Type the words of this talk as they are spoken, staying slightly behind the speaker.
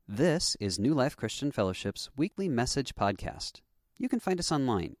This is New Life Christian Fellowship's weekly message podcast. You can find us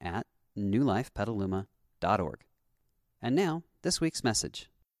online at newlifepetaluma.org. And now, this week's message.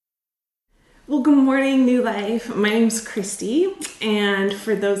 Well, good morning, New Life. My name's Christy, and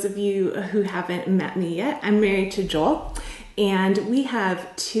for those of you who haven't met me yet, I'm married to Joel, and we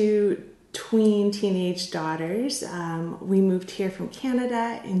have two tween teenage daughters. We moved here from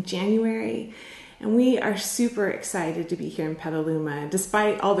Canada in January, and we are super excited to be here in Petaluma,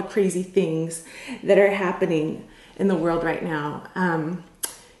 despite all the crazy things that are happening in the world right now.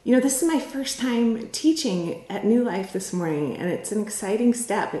 This is my first time teaching at New Life this morning, and it's an exciting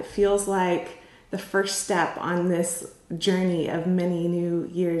step. It feels like the first step on this journey of many new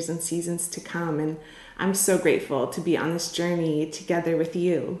years and seasons to come, and I'm so grateful to be on this journey together with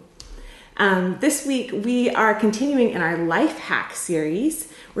you. This week, we are continuing in our Life Hack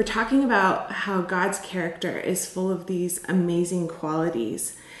series. We're talking about how God's character is full of these amazing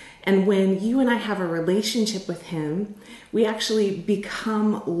qualities. And when you and I have a relationship with Him, we actually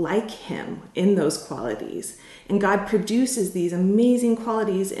become like Him in those qualities. And God produces these amazing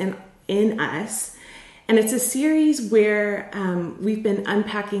qualities in us. And it's a series where we've been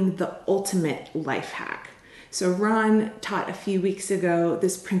unpacking the ultimate life hack. So Ron taught a few weeks ago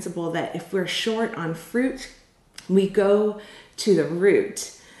this principle that if we're short on fruit, we go to the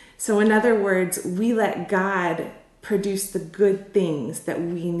root. So in other words, we let God produce the good things that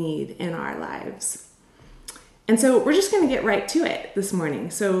we need in our lives. And so we're just going to get right to it this morning.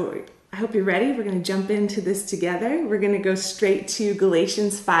 So I hope you're ready. We're going to jump into this together. We're going to go straight to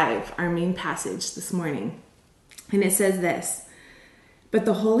Galatians 5, our main passage this morning. And it says this: "But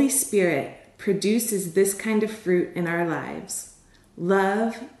the Holy Spirit produces this kind of fruit in our lives: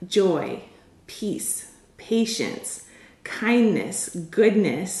 love, joy, peace, patience, kindness,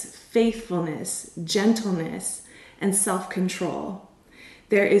 goodness, faithfulness, gentleness, and self-control.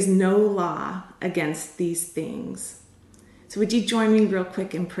 There is no law against these things." So would you join me real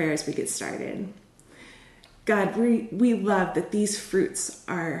quick in prayer as we get started? God, we love that these fruits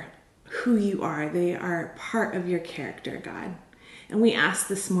are who you are. They are part of your character, God. And we ask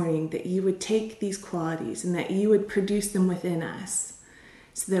this morning that you would take these qualities and that you would produce them within us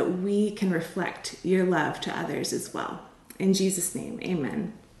so that we can reflect your love to others as well. In Jesus' name,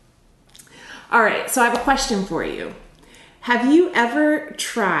 amen. All right, so I have a question for you. Have you ever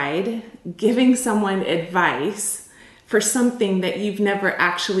tried giving someone advice for something that you've never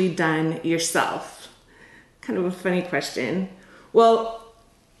actually done yourself? Kind of a funny question. Well,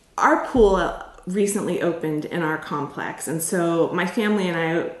 our pool recently opened in our complex, and so my family and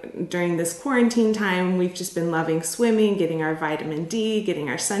I, during this quarantine time, we've just been loving swimming, getting our vitamin D, getting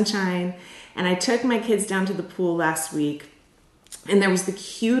our sunshine. And I took my kids down to the pool last week, and there was the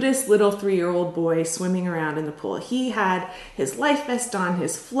cutest little 3-year-old boy swimming around in the pool. He had his life vest on,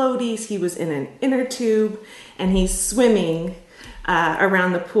 his floaties, he was in an inner tube, and he's swimming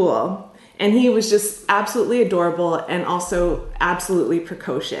around the pool. And he was just absolutely adorable and also absolutely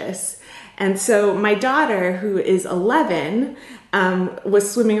precocious. And so my daughter, who is 11,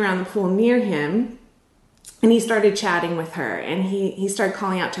 was swimming around the pool near him, and he started chatting with her, and he started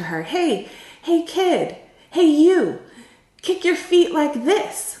calling out to her, hey kid, hey you, kick your feet like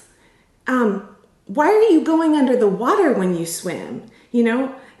this. Why are you going under the water when you swim?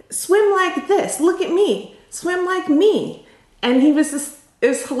 Swim like this, look at me, swim like me. And it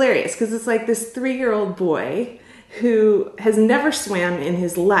was hilarious because it's like this 3-year-old boy who has never swam in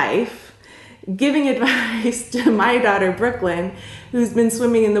his life giving advice to my daughter, Brooklyn, who's been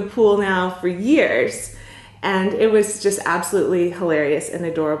swimming in the pool now for years. And it was just absolutely hilarious and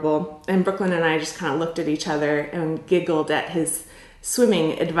adorable. And Brooklyn and I just kind of looked at each other and giggled at his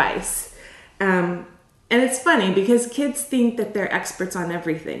swimming advice. And it's funny because kids think that they're experts on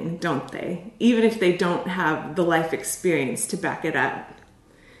everything, don't they? Even if they don't have the life experience to back it up.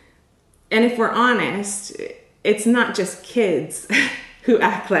 And if we're honest, it's not just kids who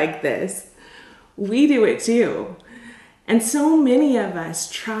act like this. We do it too. And so many of us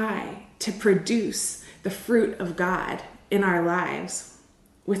try to produce the fruit of God in our lives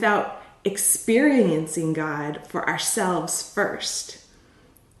without experiencing God for ourselves first.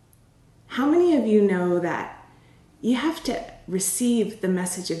 How many of you know that you have to receive the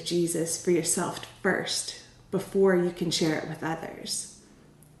message of Jesus for yourself first before you can share it with others?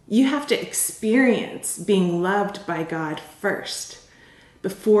 You have to experience being loved by God first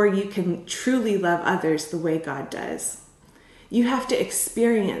before you can truly love others the way God does. You have to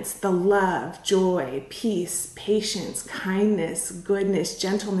experience the love, joy, peace, patience, kindness, goodness,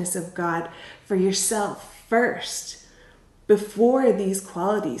 gentleness of God for yourself first before these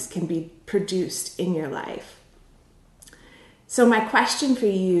qualities can be produced in your life. So my question for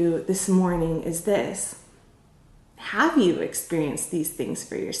you this morning is this: have you experienced these things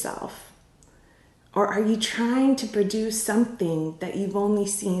for yourself? Or are you trying to produce something that you've only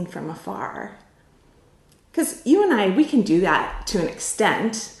seen from afar? Because you and I, we can do that to an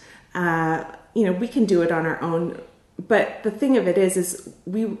extent. We can do it on our own. But the thing of it is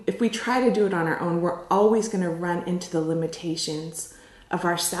if we try to do it on our own, we're always going to run into the limitations of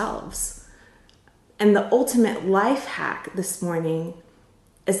ourselves. And the ultimate life hack this morning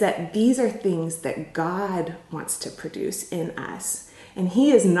is that these are things that God wants to produce in us. And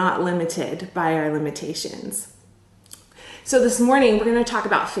He is not limited by our limitations. So this morning, we're going to talk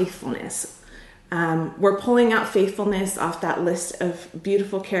about faithfulness. We're pulling out faithfulness off that list of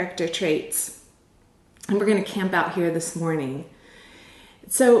beautiful character traits. And we're going to camp out here this morning.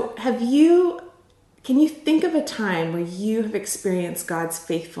 So can you think of a time where you have experienced God's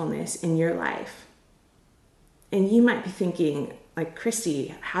faithfulness in your life? And you might be thinking, like,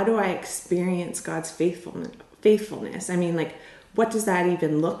 Christy, how do I experience God's faithfulness? I mean, like, what does that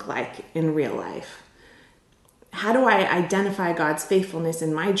even look like in real life? How do I identify God's faithfulness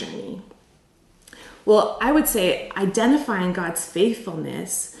in my journey? Well, I would say identifying God's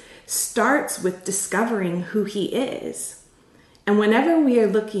faithfulness starts with discovering who He is. And whenever we are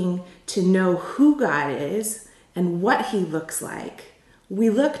looking to know who God is and what He looks like, we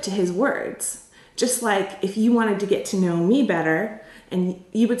look to His words. Just like if you wanted to get to know me better, and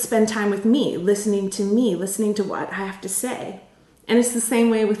you would spend time with me, listening to what I have to say. And it's the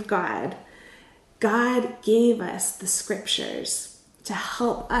same way with God. God gave us the scriptures to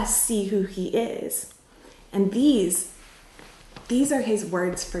help us see who He is. And these are His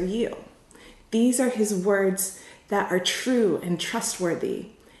words for you. These are His words that are true and trustworthy,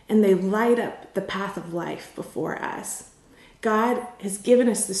 and they light up the path of life before us. God has given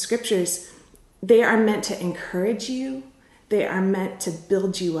us the scriptures. They are meant to encourage you. They are meant to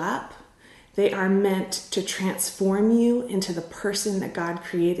build you up. They are meant to transform you into the person that God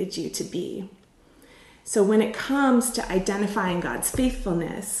created you to be. So when it comes to identifying God's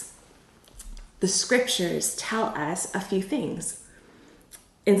faithfulness, the scriptures tell us a few things.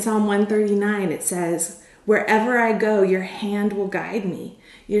 In Psalm 139, it says, "Wherever I go, your hand will guide me.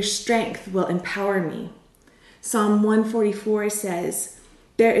 Your strength will empower me." Psalm 144 says,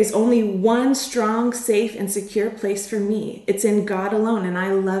 "There is only one strong, safe, and secure place for me. It's in God alone, and I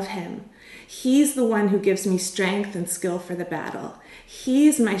love Him. He's the one who gives me strength and skill for the battle.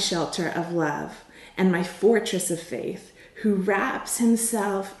 He's my shelter of love and my fortress of faith, who wraps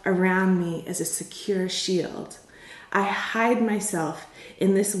Himself around me as a secure shield. I hide myself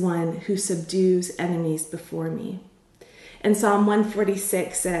in this one who subdues enemies before me." And Psalm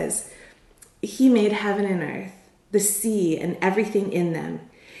 146 says, "He made heaven and earth, the sea and everything in them.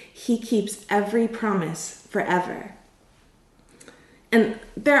 He keeps every promise forever." And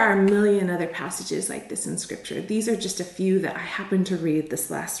there are a million other passages like this in Scripture. These are just a few that I happened to read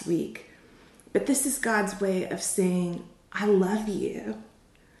this last week. But this is God's way of saying, I love you.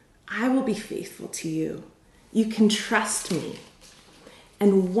 I will be faithful to you. You can trust me.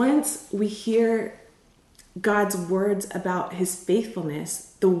 And once we hear God's words about His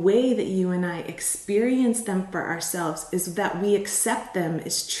faithfulness, the way that you and I experience them for ourselves is that we accept them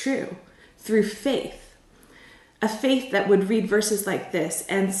as true through faith. A faith that would read verses like this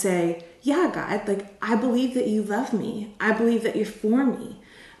and say, yeah, God, like, I believe that you love me. I believe that you're for me.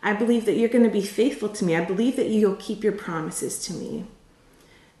 I believe that you're going to be faithful to me. I believe that you'll keep your promises to me.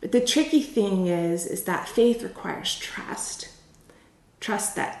 But the tricky thing is that faith requires trust.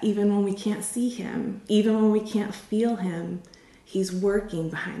 Trust that even when we can't see Him, even when we can't feel Him, He's working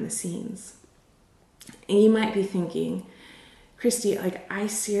behind the scenes. And you might be thinking, Christy, like, I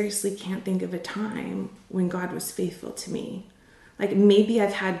seriously can't think of a time when God was faithful to me. Like, maybe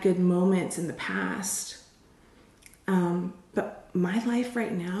I've had good moments in the past, but my life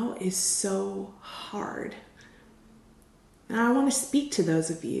right now is so hard. And I want to speak to those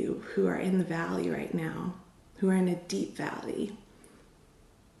of you who are in the valley right now, who are in a deep valley.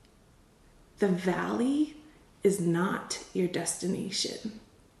 The valley is not your destination.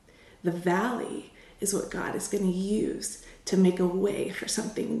 The valley is what God is going to use to make a way for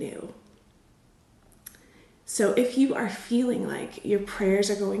something new. So if you are feeling like your prayers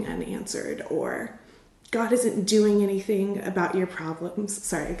are going unanswered, or God isn't doing anything about your problems,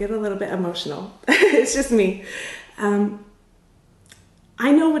 sorry, I get a little bit emotional. It's just me.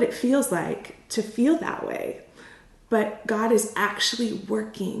 I know what it feels like to feel that way, but God is actually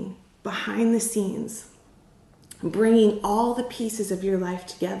working behind the scenes, bringing all the pieces of your life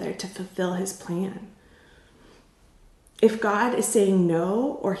together to fulfill His plan. If God is saying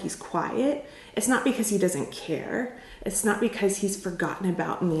no, or He's quiet, it's not because He doesn't care, It's not because he's forgotten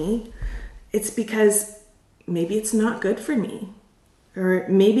about me. It's because maybe it's not good for me. Or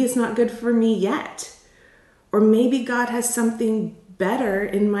maybe it's not good for me yet. Or maybe God has something better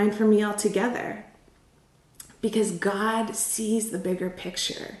in mind for me altogether. Because God sees the bigger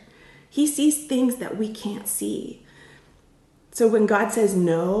picture. He sees things that we can't see. So when God says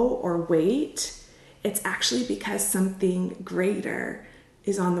no or wait, it's actually because something greater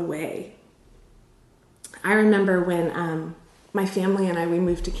is on the way. I remember when my family and we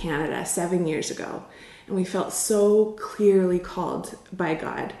moved to Canada 7 years ago, and we felt so clearly called by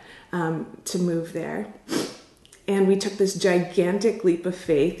God to move there. And we took this gigantic leap of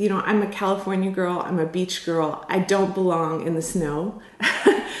faith. You know, I'm a California girl. I'm a beach girl. I don't belong in the snow.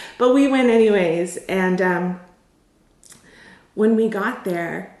 But we went anyways. And when we got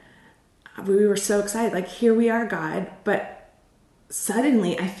there, we were so excited. Like, here we are, God. But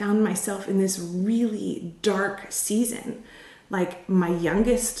suddenly I found myself in this really dark season. Like, my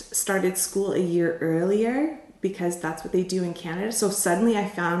youngest started school a year earlier because that's what they do in Canada. So suddenly I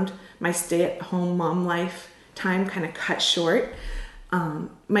found my stay-at-home mom life time kind of cut short.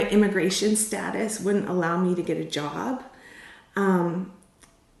 My immigration status wouldn't allow me to get a job. And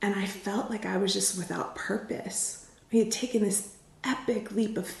I felt like I was just without purpose. I had taken this epic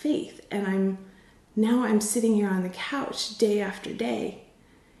leap of faith, and I'm sitting here on the couch day after day.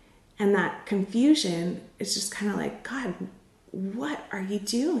 And that confusion is just kind of like, God, what are you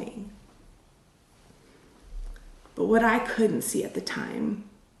doing? But what I couldn't see at the time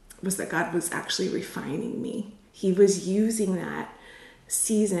was that God was actually refining me. He was using that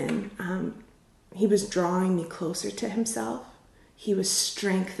season. He was drawing me closer to himself. He was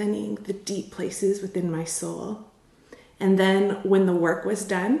strengthening the deep places within my soul. And then when the work was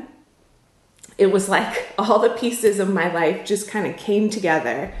done, it was like all the pieces of my life just kind of came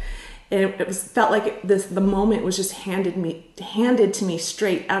together. And it felt like the moment was just handed to me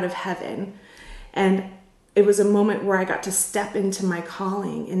straight out of heaven. And it was a moment where I got to step into my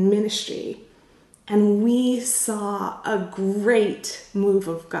calling in ministry. And we saw a great move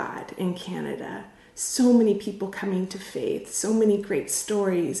of God in Canada. So many people coming to faith, so many great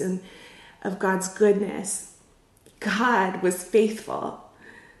stories and of God's goodness. God was faithful.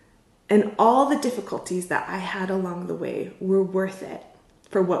 And all the difficulties that I had along the way were worth it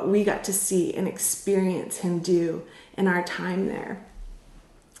for what we got to see and experience him do in our time there.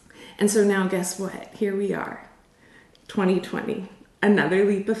 And so now guess what? Here we are, 2020, another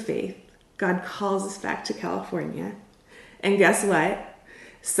leap of faith. God calls us back to California. And guess what?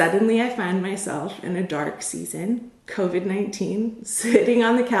 Suddenly I find myself in a dark season, COVID-19, sitting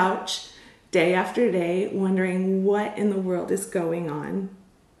on the couch day after day, wondering what in the world is going on.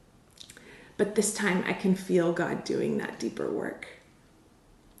 But this time I can feel God doing that deeper work.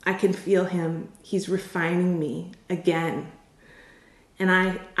 I can feel him. He's refining me again. And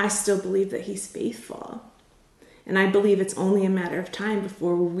I still believe that he's faithful. And I believe it's only a matter of time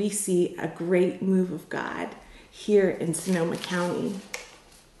before we see a great move of God here in Sonoma County.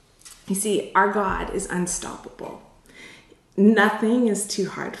 You see, our God is unstoppable. Nothing is too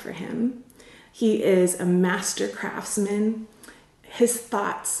hard for him. He is a master craftsman. His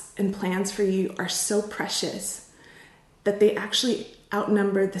thoughts and plans for you are so precious that they actually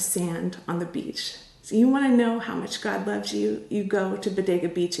outnumber the sand on the beach. So you want to know how much God loves you, you go to Bodega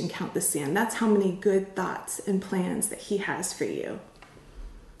Beach and count the sand. That's how many good thoughts and plans that he has for you.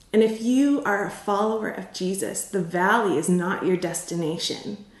 And if you are a follower of Jesus, the valley is not your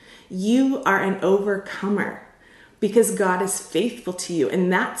destination. You are an overcomer because God is faithful to you,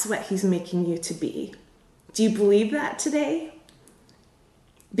 and that's what he's making you to be. Do you believe that today?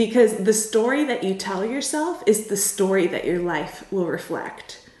 Because the story that you tell yourself is the story that your life will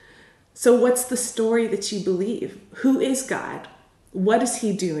reflect. So what's the story that you believe? Who is God? What is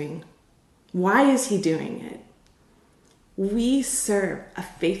he doing? Why is he doing it? We serve a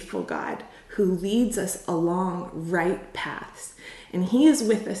faithful God who leads us along right paths. And he is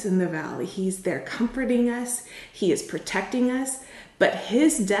with us in the valley. He's there comforting us. He is protecting us. But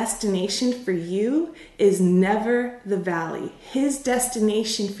his destination for you is never the valley. His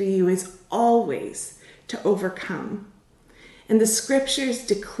destination for you is always to overcome. And the scriptures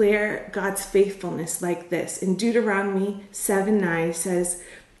declare God's faithfulness like this. In Deuteronomy 7:9 says,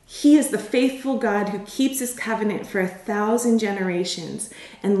 he is the faithful God who keeps his covenant for 1,000 generations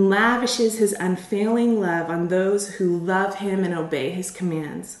and lavishes his unfailing love on those who love him and obey his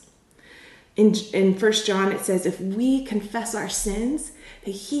commands. In 1 John, it says, if we confess our sins,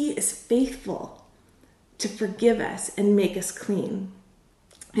 that he is faithful to forgive us and make us clean.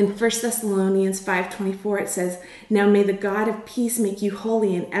 In 1 Thessalonians 5:24, it says, "Now may the God of peace make you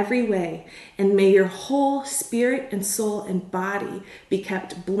holy in every way, and may your whole spirit and soul and body be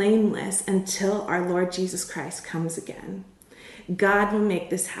kept blameless until our Lord Jesus Christ comes again." God will make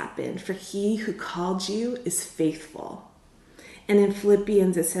this happen, for he who called you is faithful. And in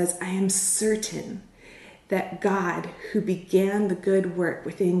Philippians, it says, "I am certain that God, who began the good work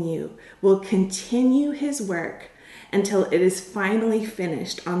within you, will continue his work until it is finally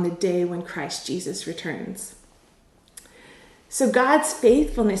finished on the day when Christ Jesus returns." So God's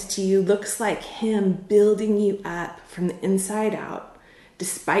faithfulness to you looks like him building you up from the inside out,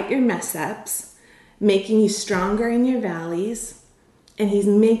 despite your mess ups, making you stronger in your valleys, and he's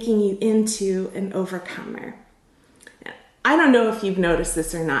making you into an overcomer. I don't know if you've noticed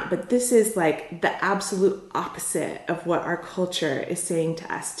this or not, but this is like the absolute opposite of what our culture is saying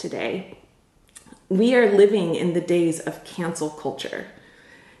to us today. We are living in the days of cancel culture.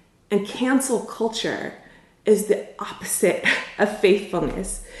 And cancel culture is the opposite of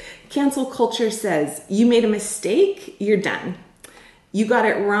faithfulness. Cancel culture says, you made a mistake, you're done. You got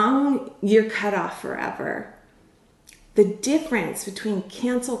it wrong, you're cut off forever. The difference between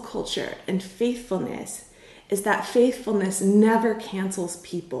cancel culture and faithfulness is that faithfulness never cancels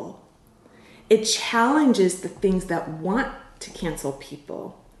people. It challenges the things that want to cancel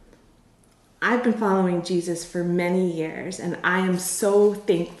people. I've been following Jesus for many years, and I am so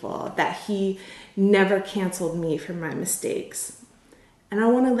thankful that he never canceled me for my mistakes. And I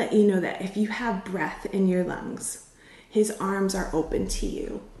want to let you know that if you have breath in your lungs, his arms are open to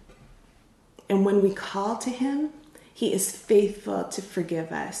you. And when we call to him, he is faithful to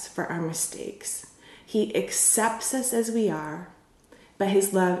forgive us for our mistakes. He accepts us as we are, but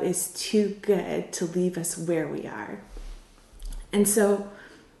his love is too good to leave us where we are. And so,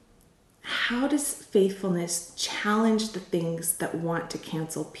 how does faithfulness challenge the things that want to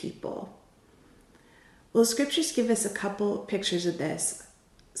cancel people? Well, scriptures give us a couple pictures of this.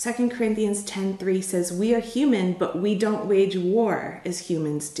 2 Corinthians 10:3 says, "We are human, but we don't wage war as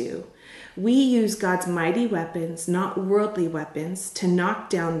humans do. We use God's mighty weapons, not worldly weapons, to knock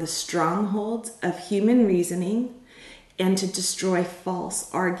down the strongholds of human reasoning and to destroy false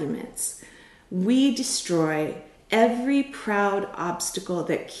arguments. We destroy every proud obstacle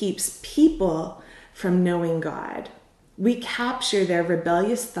that keeps people from knowing God. We capture their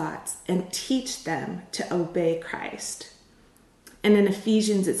rebellious thoughts and teach them to obey Christ." And in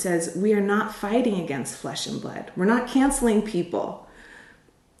Ephesians, it says, "We are not fighting against flesh and blood." We're not canceling people,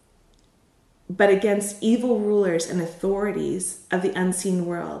 but against evil rulers and authorities of the unseen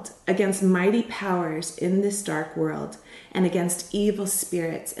world, against mighty powers in this dark world, and against evil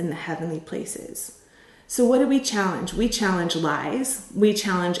spirits in the heavenly places. So what do we challenge? We challenge lies, we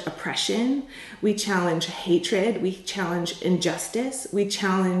challenge oppression, we challenge hatred, we challenge injustice, we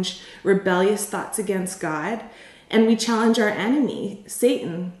challenge rebellious thoughts against God, and we challenge our enemy,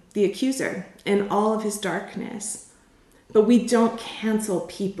 Satan, the accuser, in all of his darkness. But we don't cancel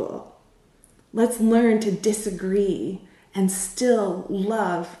people. Let's learn to disagree and still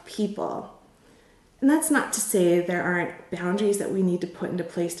love people. And that's not to say there aren't boundaries that we need to put into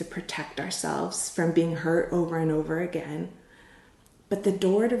place to protect ourselves from being hurt over and over again. But the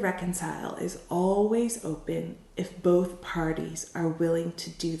door to reconcile is always open if both parties are willing to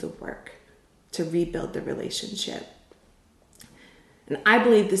do the work to rebuild the relationship. And I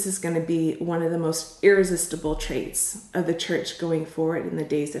believe this is going to be one of the most irresistible traits of the church going forward in the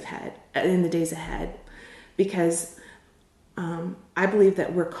days ahead, because I believe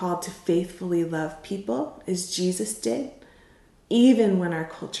that we're called to faithfully love people as Jesus did, even when our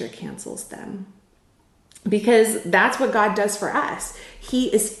culture cancels them. Because that's what God does for us.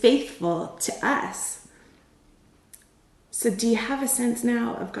 He is faithful to us. So do you have a sense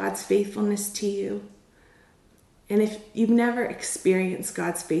now of God's faithfulness to you? And if you've never experienced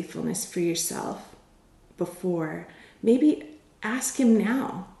God's faithfulness for yourself before, maybe ask him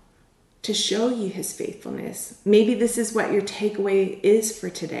now to show you his faithfulness. Maybe this is what your takeaway is for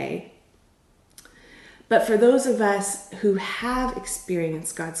today. But for those of us who have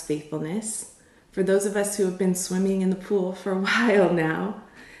experienced God's faithfulness, for those of us who have been swimming in the pool for a while now,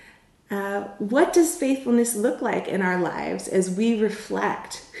 what does faithfulness look like in our lives as we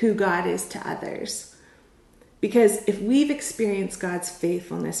reflect who God is to others? Because if we've experienced God's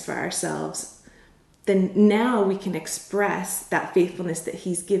faithfulness for ourselves, then now we can express that faithfulness that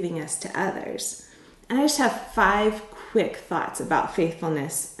he's giving us to others. And I just have 5 quick thoughts about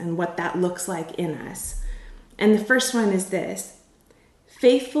faithfulness and what that looks like in us. And the first one is this: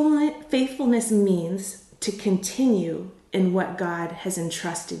 faithfulness means to continue in what God has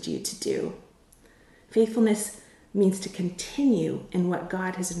entrusted you to do. Faithfulness means to continue in what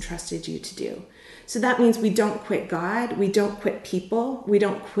God has entrusted you to do. So that means we don't quit God, we don't quit people, we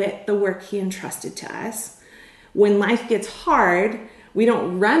don't quit the work He entrusted to us. When life gets hard, we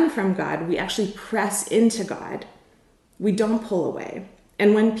don't run from God, we actually press into God. We don't pull away.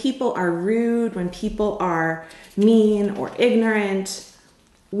 And when people are rude, when people are mean or ignorant,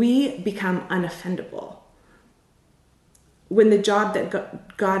 we become unoffendable. When the job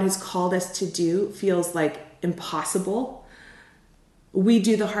that God has called us to do feels like impossible, we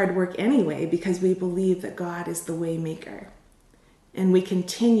do the hard work anyway because we believe that God is the way maker. And we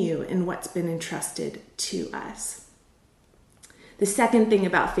continue in what's been entrusted to us. The second thing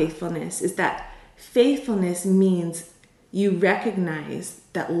about faithfulness is that faithfulness means you recognize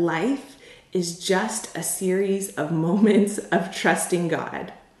that life is just a series of moments of trusting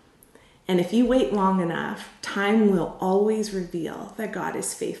God. And if you wait long enough, time will always reveal that God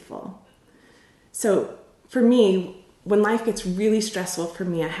is faithful. So for me, when life gets really stressful for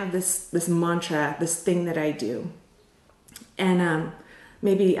me, I have this mantra, this thing that I do. And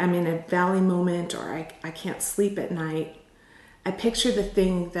maybe I'm in a valley moment or I can't sleep at night. I picture the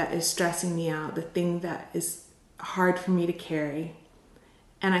thing that is stressing me out, the thing that is hard for me to carry.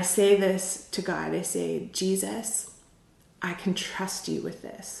 And I say this to God. I say, Jesus, I can trust you with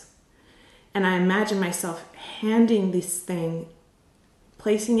this. And I imagine myself handing this thing,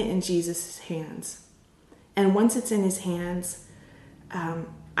 placing it in Jesus' hands. And once it's in his hands,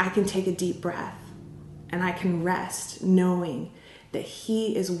 I can take a deep breath and I can rest knowing that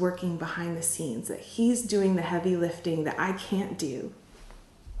he is working behind the scenes, that he's doing the heavy lifting that I can't do.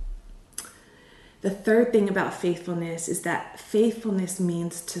 The third thing about faithfulness is that faithfulness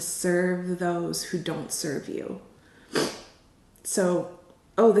means to serve those who don't serve you. So,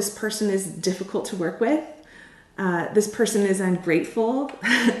 this person is difficult to work with. This person is ungrateful.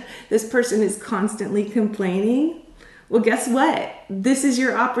 This person is constantly complaining. Well, guess what? This is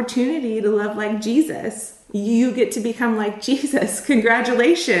your opportunity to love like Jesus. You get to become like Jesus.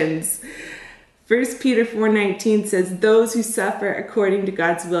 Congratulations. 1 Peter 4:19 says, those who suffer according to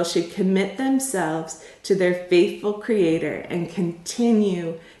God's will should commit themselves to their faithful Creator and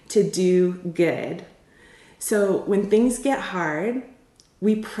continue to do good. So when things get hard,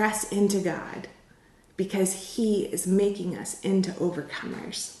 we press into God because he is making us into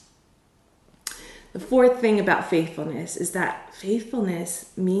overcomers. The fourth thing about faithfulness is that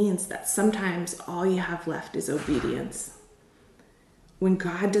faithfulness means that sometimes all you have left is obedience. When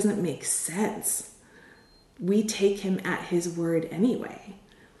God doesn't make sense, we take him at his word anyway.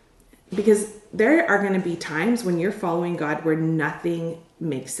 Because there are going to be times when you're following God where nothing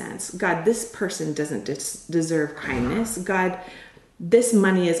makes sense. God, this person doesn't deserve kindness. God, this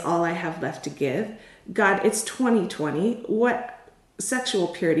money is all I have left to give. God, it's 2020. What sexual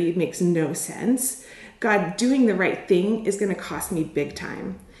purity makes no sense. God, doing the right thing is going to cost me big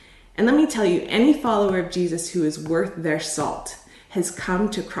time. And let me tell you, any follower of Jesus who is worth their salt has come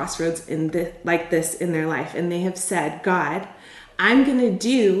to crossroads like this in their life. And they have said, God, I'm going to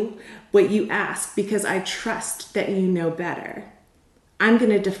do what you ask because I trust that you know better. I'm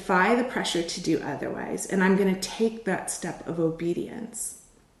going to defy the pressure to do otherwise. And I'm going to take that step of obedience,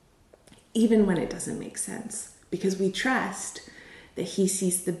 even when it doesn't make sense, because we trust that he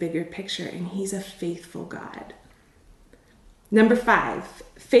sees the bigger picture and he's a faithful God. Number 5,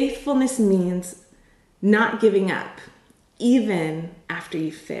 faithfulness means not giving up, even after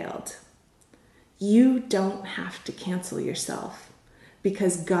you've failed. You don't have to cancel yourself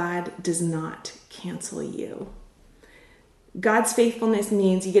because God does not cancel you. God's faithfulness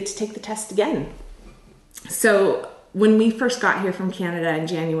means you get to take the test again. So when we first got here from Canada in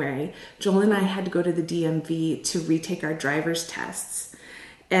January, Joel and I had to go to the DMV to retake our driver's tests.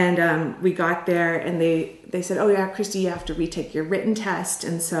 And we got there and they said, oh yeah, Christy, you have to retake your written test.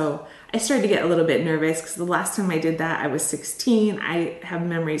 And so I started to get a little bit nervous because the last time I did that, I was 16. I have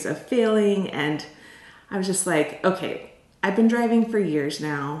memories of failing. And I was just like, okay, I've been driving for years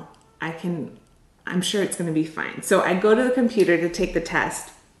now. I'm sure it's going to be fine. So I go to the computer to take the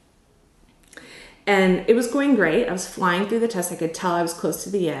test. And it was going great. I was flying through the test. I could tell I was close to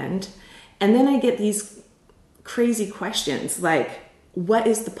the end. And then I get these crazy questions like, what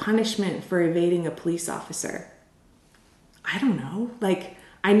is the punishment for evading a police officer? I don't know. Like,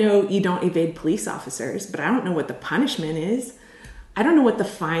 I know you don't evade police officers, but I don't know what the punishment is. I don't know what the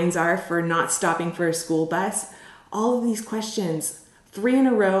fines are for not stopping for a school bus. All of these questions, 3 in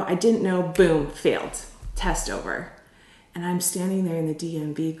a row, I didn't know, boom, failed. Test over. And I'm standing there in the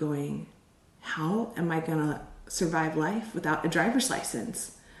DMV going, how am I going to survive life without a driver's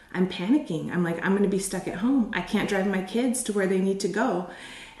license? I'm panicking. I'm like, I'm going to be stuck at home. I can't drive my kids to where they need to go.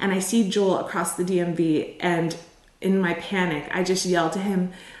 And I see Joel across the DMV and in my panic, I just yelled to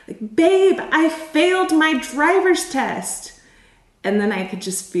him, like, "Babe, I failed my driver's test." And then I could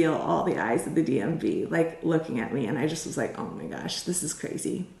just feel all the eyes of the DMV like looking at me. And I just was like, oh my gosh, this is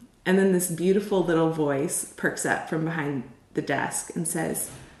crazy. And then this beautiful little voice perks up from behind the desk and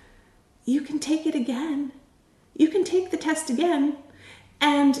says, "You can take it again. You can take the test again.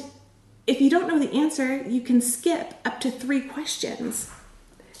 And if you don't know the answer, you can skip up to 3 questions."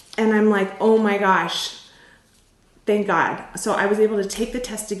 And I'm like, oh my gosh, thank God. So I was able to take the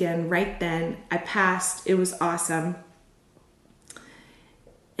test again right then. I passed. It was awesome.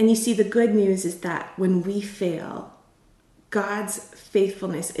 And you see, the good news is that when we fail, God's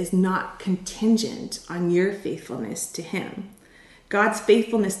faithfulness is not contingent on your faithfulness to him. God's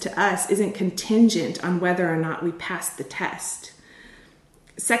faithfulness to us isn't contingent on whether or not we pass the test.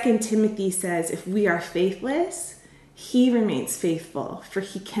 2 Timothy says, if we are faithless, he remains faithful, for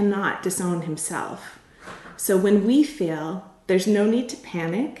he cannot disown himself. So when we fail, there's no need to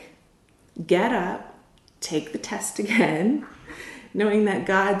panic. Get up, take the test again, knowing that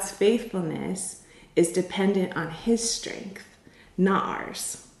God's faithfulness is dependent on his strength, not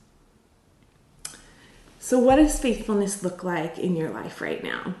ours. So what does faithfulness look like in your life right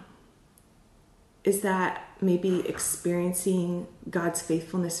now? Is that maybe experiencing God's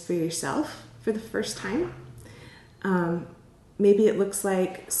faithfulness for yourself for the first time? Maybe it looks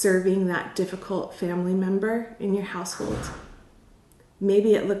like serving that difficult family member in your household.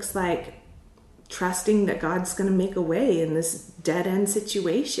 Maybe it looks like trusting that God's going to make a way in this dead-end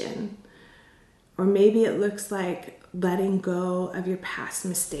situation. Or maybe it looks like letting go of your past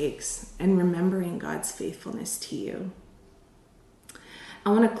mistakes and remembering God's faithfulness to you. I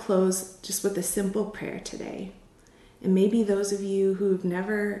want to close just with a simple prayer today. And maybe those of you who've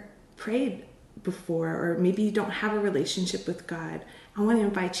never prayed before, or maybe you don't have a relationship with God, I want to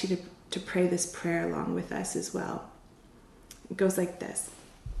invite you to pray this prayer along with us as well. It goes like this.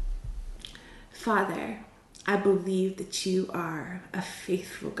 Father, I believe that you are a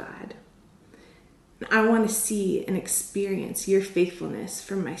faithful God. I want to see and experience your faithfulness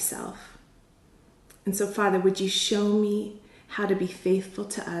for myself. And so, Father, would you show me how to be faithful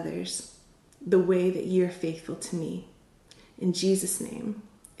to others the way that you're faithful to me? In Jesus' name,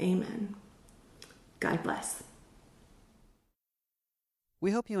 amen. God bless.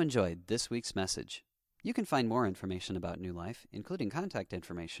 We hope you enjoyed this week's message. You can find more information about New Life, including contact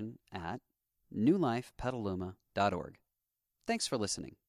information, at newlifepetaluma.org. Thanks for listening.